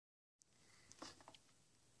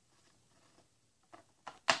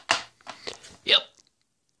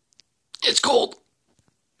It's cold.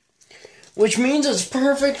 Which means it's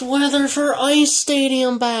perfect weather for ice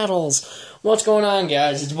stadium battles. What's going on,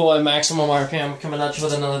 guys? It's your boy Maximum RPM coming at you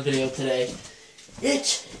with another video today.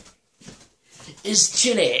 It is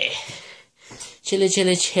chilly. Chilly,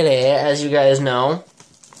 chilly, chilly, as you guys know.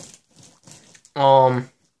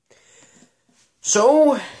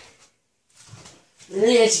 So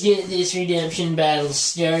let's get this redemption battle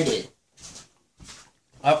started.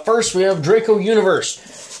 Up first, we have Draco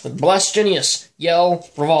Universe with Bless Genius, Yell,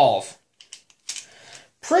 Revolve.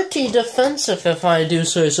 Pretty defensive, if I do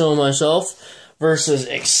say so myself, versus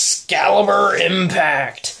Excalibur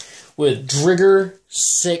Impact with Drigger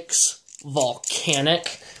 6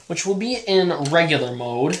 Volcanic, which will be in regular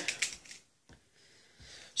mode.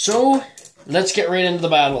 So, let's get right into the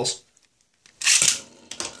battles.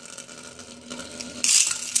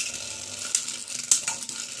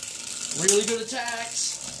 Really good attacks.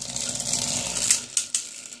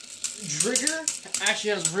 Drigger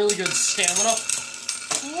actually has really good stamina.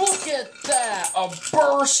 Look at that! A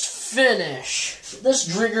burst finish. This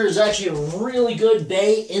Drigger is actually a really good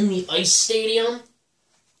bay in the ice stadium.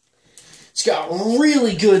 It's got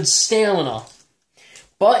really good stamina.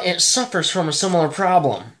 But it suffers from a similar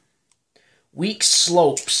problem. Weak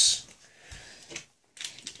slopes.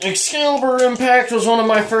 Excalibur Impact was one of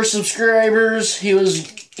my first subscribers.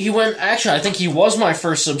 Actually, I think he was my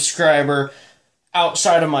first subscriber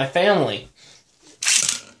outside of my family.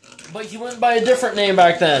 But he went by a different name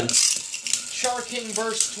back then. Char King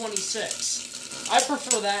Burst 26. I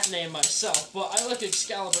prefer that name myself, but I like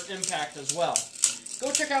Excalibur Impact as well.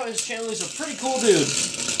 Go check out his channel, he's a pretty cool dude.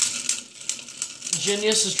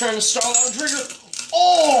 Genius is trying to stall out Drigger.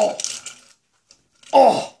 Oh!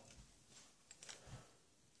 Oh!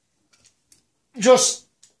 Just...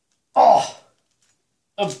 Oh!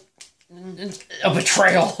 A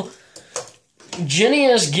betrayal.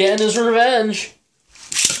 Genius getting his revenge.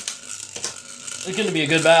 It's going to be a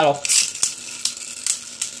good battle.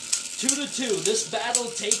 2-2. This battle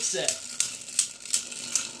takes it.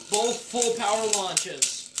 Both full power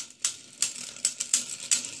launches.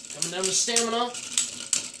 Coming down to stamina.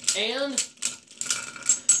 And...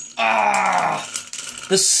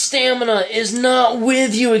 the stamina is not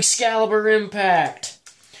with you, Excalibur Impact.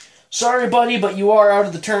 Sorry, buddy, but you are out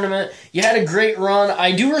of the tournament. You had a great run.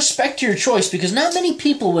 I do respect your choice, because not many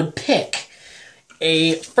people would pick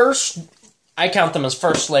a first... I count them as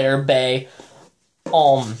first layer bay,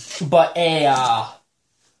 but a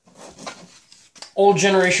old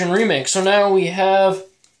generation remake. So now we have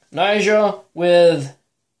Nyjah with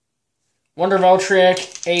Wonder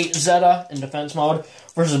Valtryek 8 Zeta in defense mode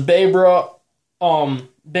versus Baybro. Oh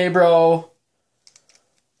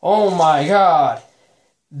my god,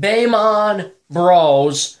 Baymon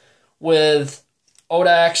Bros with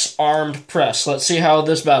Odax Armed Press. Let's see how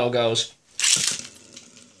this battle goes.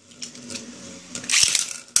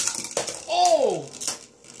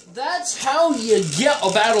 That's how you get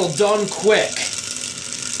a battle done quick.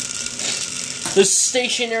 This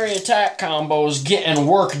stationary attack combo is getting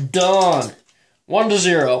work done.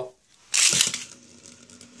 1-0.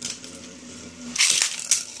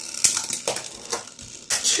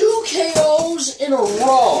 Two KOs in a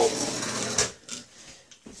row.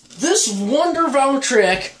 This Wonder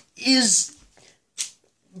Valtryek is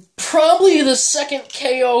probably the second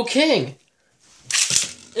KO king.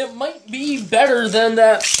 It might be better than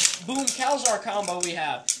that Boom Kalzar combo we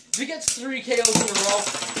have. If he gets 3 KOs in a row...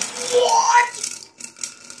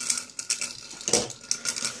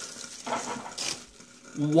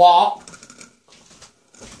 What? Wah.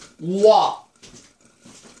 Wah.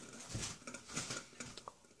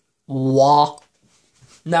 Wah.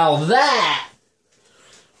 Now that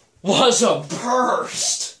was a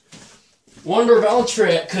burst. Wonder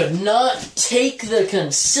Valtryek could not take the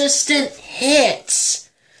consistent hits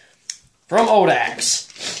from Odax.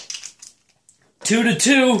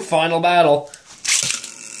 2-2, final battle.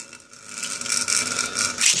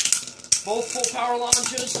 Both full power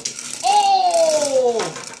launches. Oh!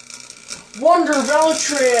 Wonder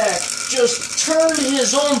Valtryek just turned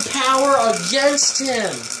his own power against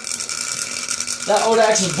him. That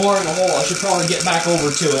Odax is boring a hole. I should probably get back over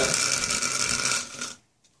to it.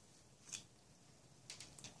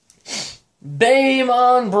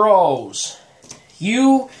 Baymon Bros.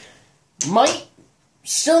 You might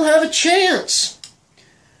still have a chance.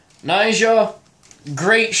 Nyjah,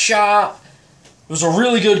 great shot. It was a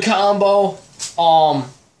really good combo. I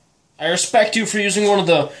respect you for using one of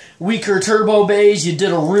the weaker turbo bays. You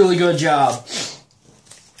did a really good job.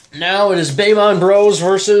 Now it is Baymon Bros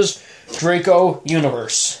versus Draco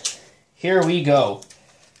Universe. Here we go.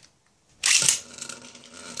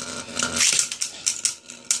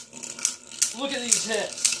 look at these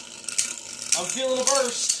hits. I'm feeling a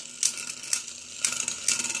burst.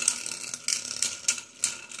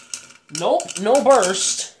 Nope, no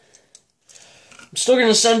burst. I'm still going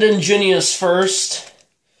to send in Genius first.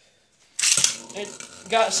 It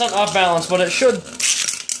got sent off balance, but it should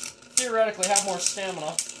theoretically have more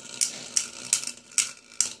stamina.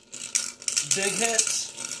 Big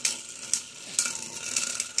hits.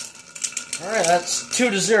 Alright, that's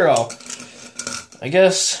 2-0. I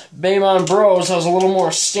guess Baymon Bros has a little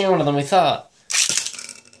more stamina than we thought.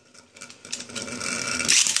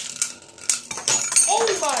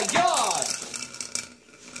 Oh my god!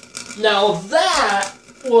 Now that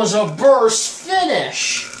was a burst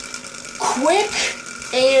finish. Quick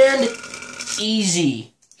and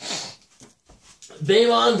easy.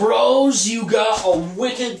 Baymon Bros, you got a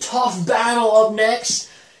wicked tough battle up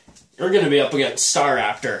next. You're going to be up against Star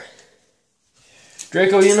Raptor.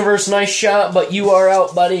 Draco Universe, nice shot, but you are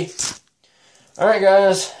out, buddy. Alright,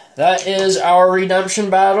 guys. That is our redemption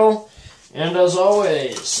battle. And as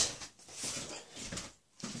always,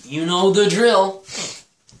 you know the drill.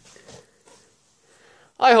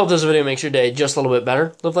 I hope this video makes your day just a little bit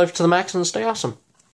better. Live life to the max and stay awesome.